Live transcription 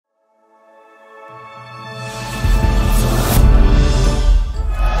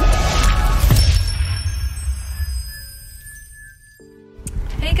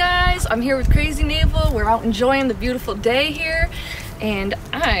I'm here with Krazee Navel. We're out enjoying the beautiful day here, and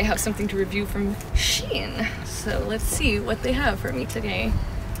I have something to review from Shein. So let's see what they have for me today.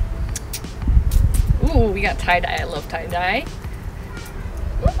 Ooh, we got tie-dye. I love tie-dye.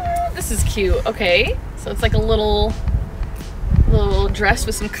 This is cute. Okay, so it's like a little dress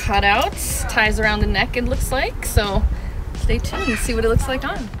with some cutouts, ties around the neck it looks like. So stay tuned and see what it looks like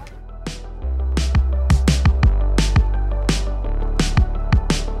on.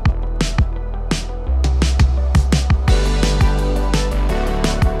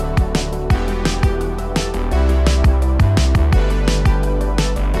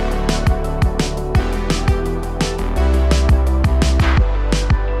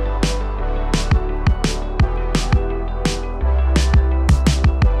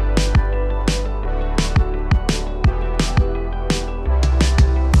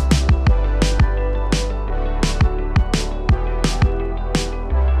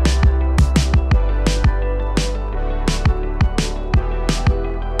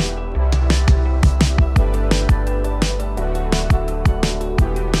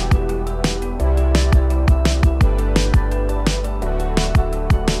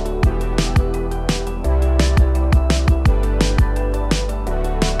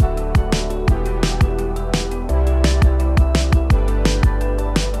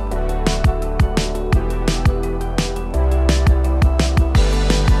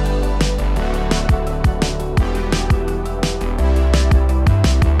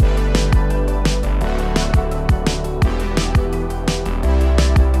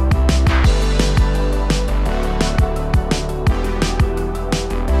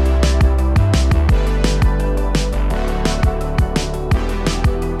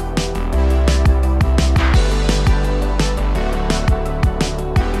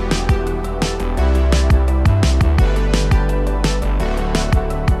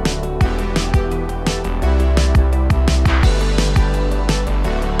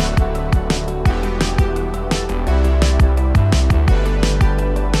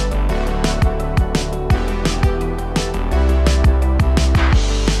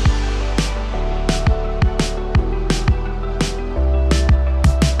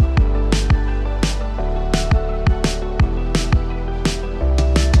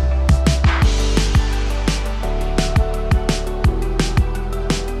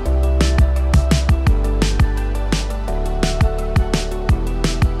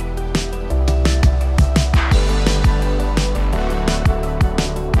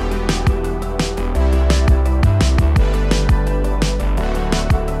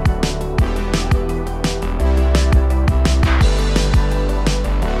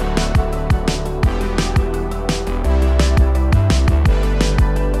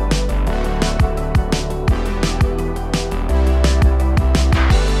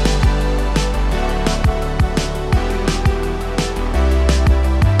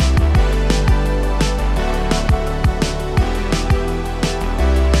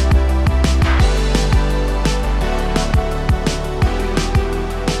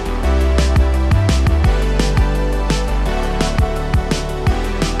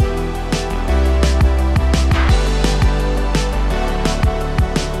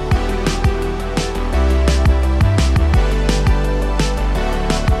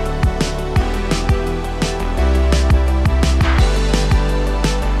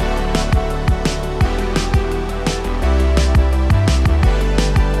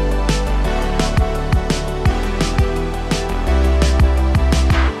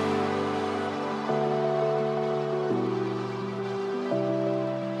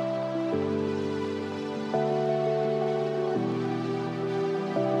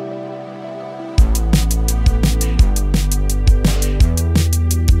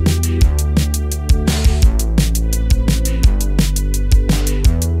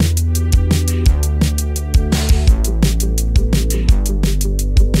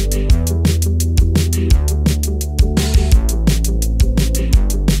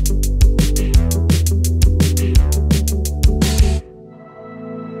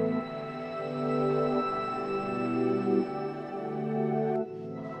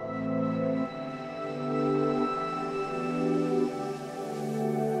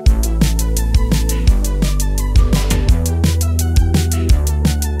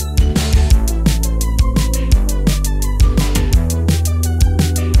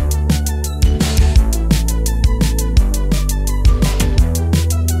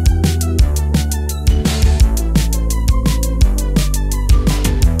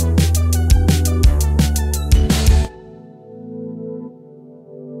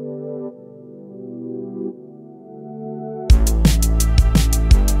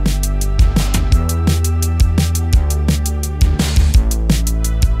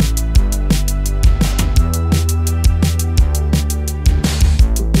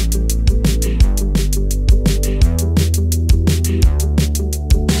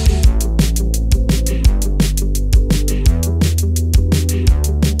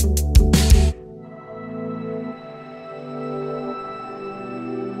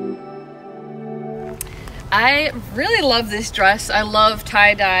 I really love this dress. I love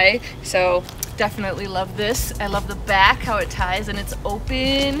tie-dye, so definitely love this. I love the back, how it ties and it's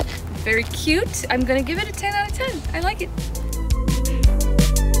open. Very cute. I'm gonna give it a 10 out of 10. I like it.